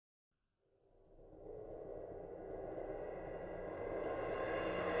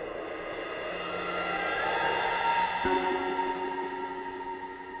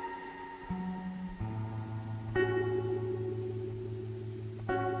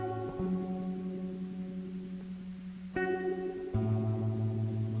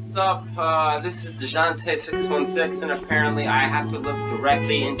What's up? This is Dejante 616, and apparently I have to look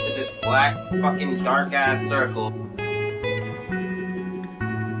directly into this black fucking dark ass circle.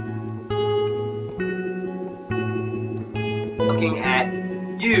 Looking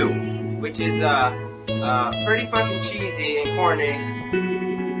at you, which is pretty fucking cheesy and corny.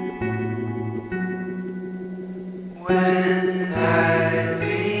 When I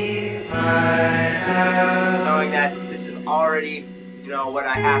leave my house, knowing that this is already, you know, what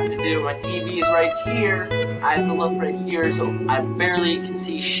I have to do. My TV is right here. I have to look right here, so I barely can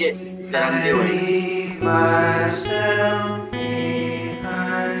see shit that I'm doing. I leave myself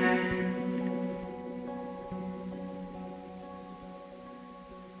behind.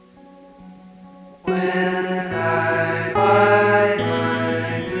 When I buy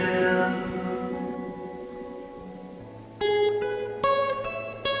my bill,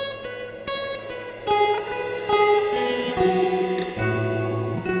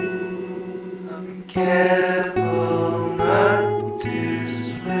 I'm careful not to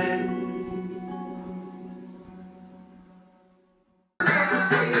sweat.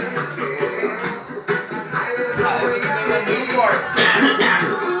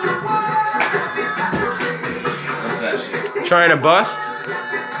 Trying to bust?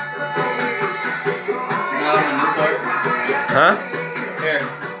 Huh? Here.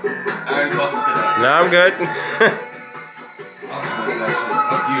 I already busted it. No, I'm good.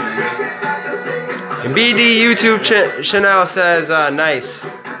 BD YouTube channel says nice.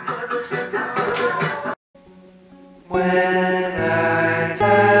 When I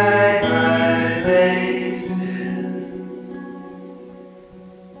tie my lace,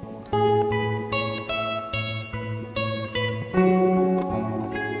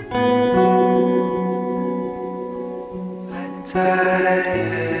 tie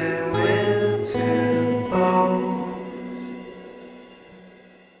it with two bows.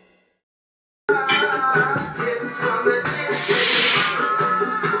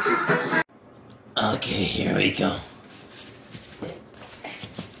 Okay, here we go.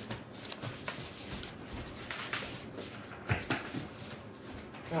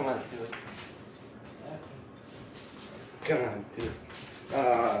 Come on, dude. Come on, dude.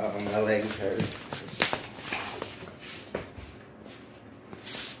 Oh, my legs hurt.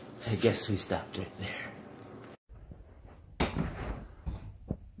 I guess we stopped right there.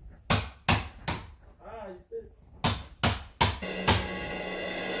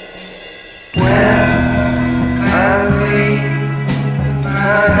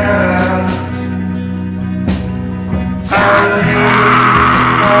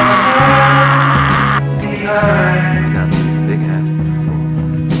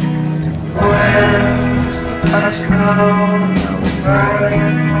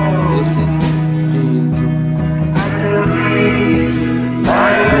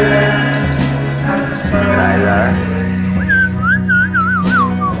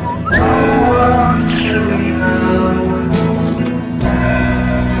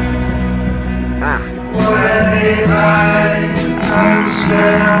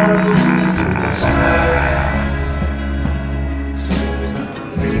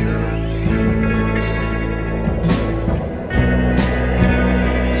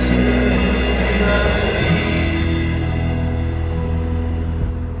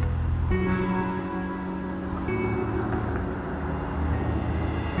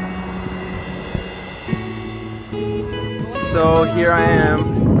 So here I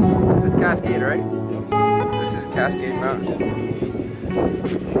am. This is Cascade, right? Yep. This is Cascade Mountain.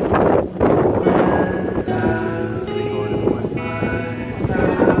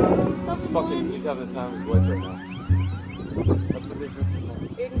 That's fucking, he's having the time of his life right now. That's what they do for him.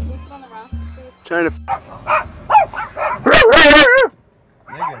 Aiden, can you sit on the rock, please? Trying to.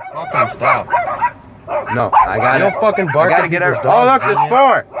 Nigga, fucking stop. No, I gotta. You don't fucking bark. I gotta get out. Oh look, there's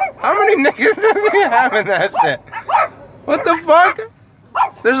four. How many niggas does he have in that shit? What the fuck?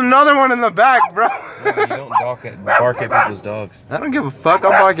 There's another one in the back, bro. No, you don't bark at people's dogs. I don't give a fuck. I'll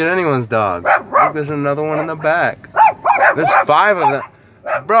bark at anyone's dog. Look, there's another one in the back. There's 5 of them.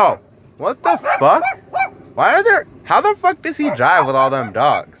 Bro, what the fuck? Why are there... How the fuck does he drive with all them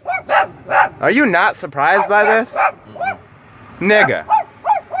dogs? Are you not surprised by this? Nigga.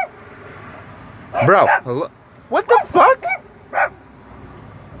 Bro, what the fuck?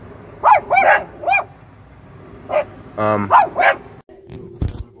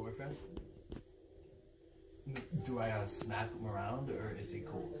 Boyfriend? Do I smack him around, or is he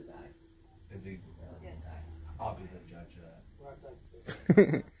cool? Is he? Yes. I'll be the judge of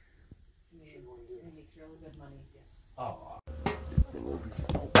that. He makes really good money. Yes. Oh.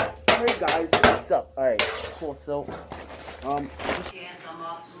 Hey guys, what's up? Alright, cool, so Chance I'm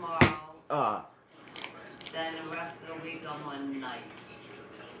off tomorrow. Uh, Then the rest of the week I'm on night.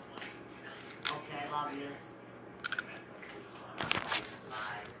 Okay, love you.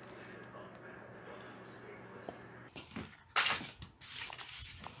 Bye.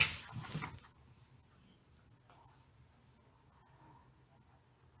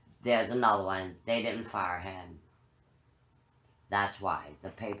 There's another one. They didn't fire him. That's why. The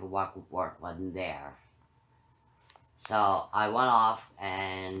paperwork wasn't there. So I went off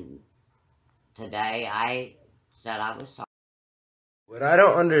and today I said I was sorry. What I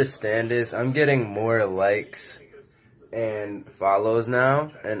don't understand is I'm getting more likes and follows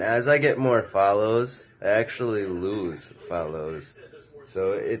now, and as I get more follows, I actually lose follows.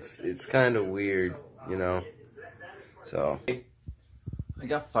 So it's kind of weird, you know. So I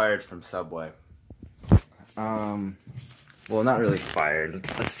got fired from Subway. Well, not really fired.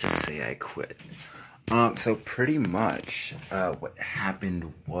 Let's just say I quit. So pretty much, what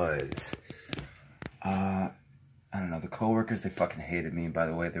happened was, I don't know, the coworkers, they fucking hated me. By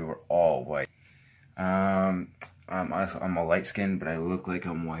the way, they were all white. I'm a light skinned, but I look like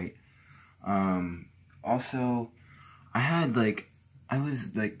I'm white. Also, I was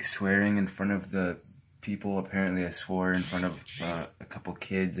swearing in front of the people. Apparently I swore in front of a couple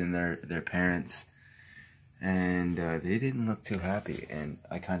kids and their parents. And they didn't look too happy, and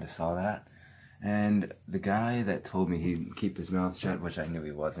I kind of saw that. And the guy that told me he'd keep his mouth shut, which I knew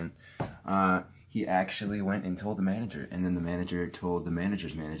he wasn't, he actually went and told the manager, and then the manager told the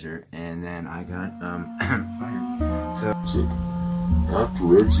manager's manager, and then I got fired. So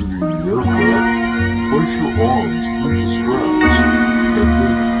after exiting the aircraft, place your arms through the straps, and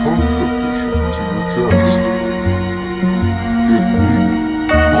then hug the patient to your chest. If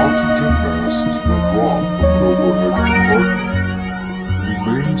needed, oxygen masks will drop from the overhead compartment.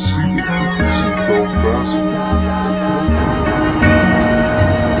 Remain seated with your seatbelt fastened.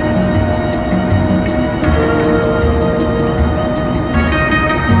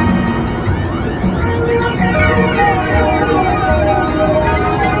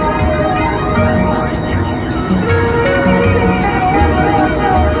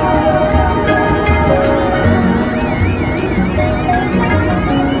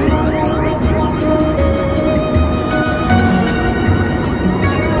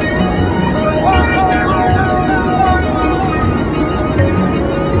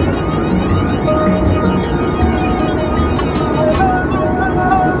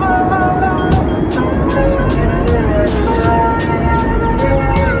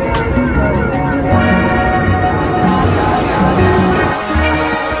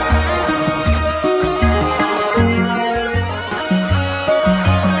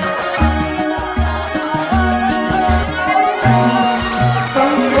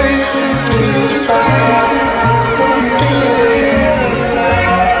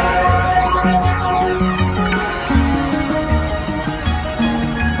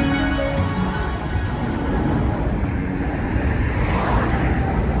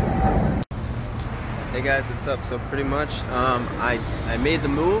 hey guys, what's up? So pretty much, I made the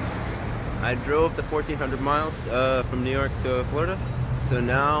move. I drove the 1,400 miles from New York to Florida. So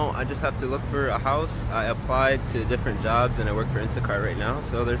now I just have to look for a house. I applied to different jobs and I work for Instacart right now.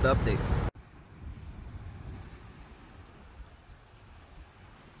 So there's the update.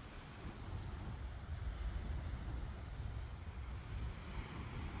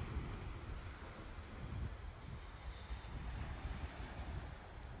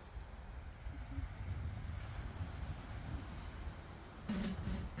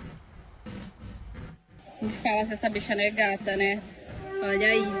 Me fala se essa bicha não é gata, né?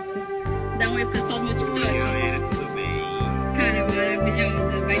 Olha isso. Dá um oi pro pessoal do meu TikTok. Oi, galera, tudo bem? Cara,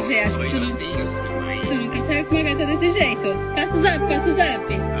 maravilhosa. Vai dizer, acho que tu nunca saiu com uma gata desse jeito. Passa o zap, passa o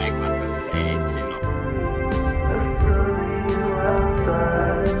zap. Ai, 47.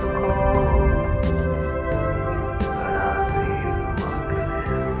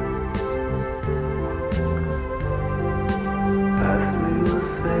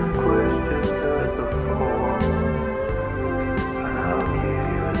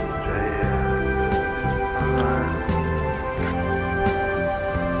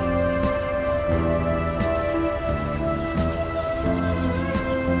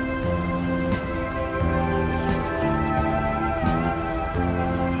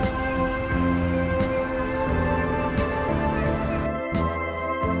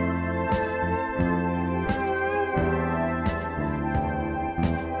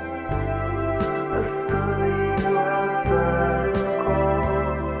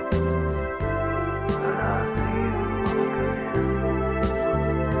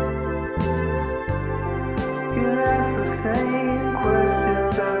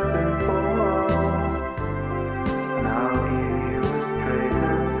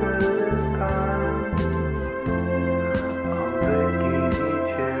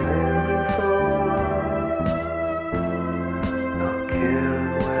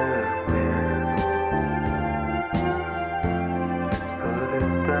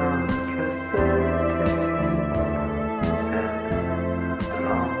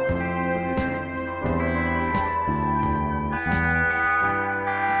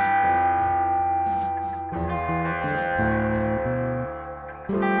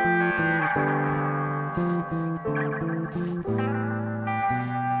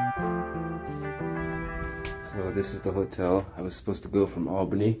 So this is the hotel. I was supposed to go from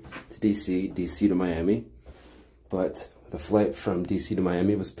Albany to DC, DC to Miami, but the flight from DC to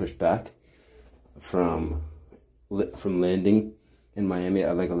Miami was pushed back from landing in Miami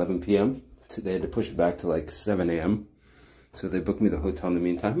at like 11 p.m. They had to push it back to like 7 a.m. So they booked me the hotel in the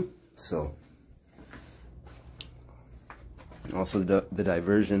meantime. So also the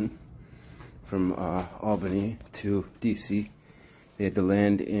diversion from Albany to DC, they had to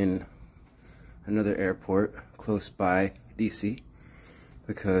land in another airport close by DC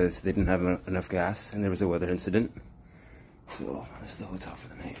because they didn't have enough gas and there was a weather incident. So this is the hotel for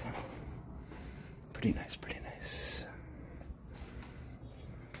the night. Pretty nice, pretty nice.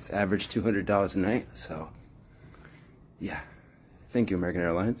 It's average $200 a night, so yeah. Thank you, American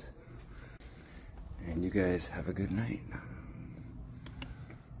Airlines. And you guys have a good night.